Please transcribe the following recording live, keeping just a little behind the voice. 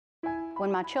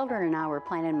When my children and I were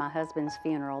planning my husband's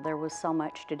funeral, there was so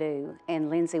much to do, and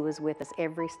Lindsay was with us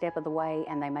every step of the way,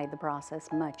 and they made the process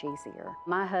much easier.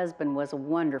 My husband was a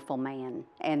wonderful man,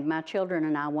 and my children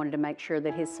and I wanted to make sure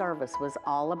that his service was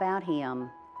all about him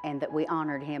and that we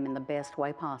honored him in the best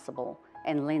way possible,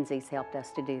 and Lindsay's helped us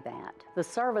to do that. The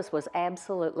service was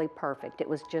absolutely perfect. It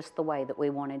was just the way that we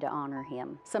wanted to honor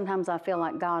him. Sometimes I feel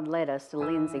like God led us to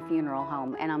Lindsay Funeral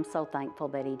Home, and I'm so thankful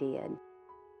that he did.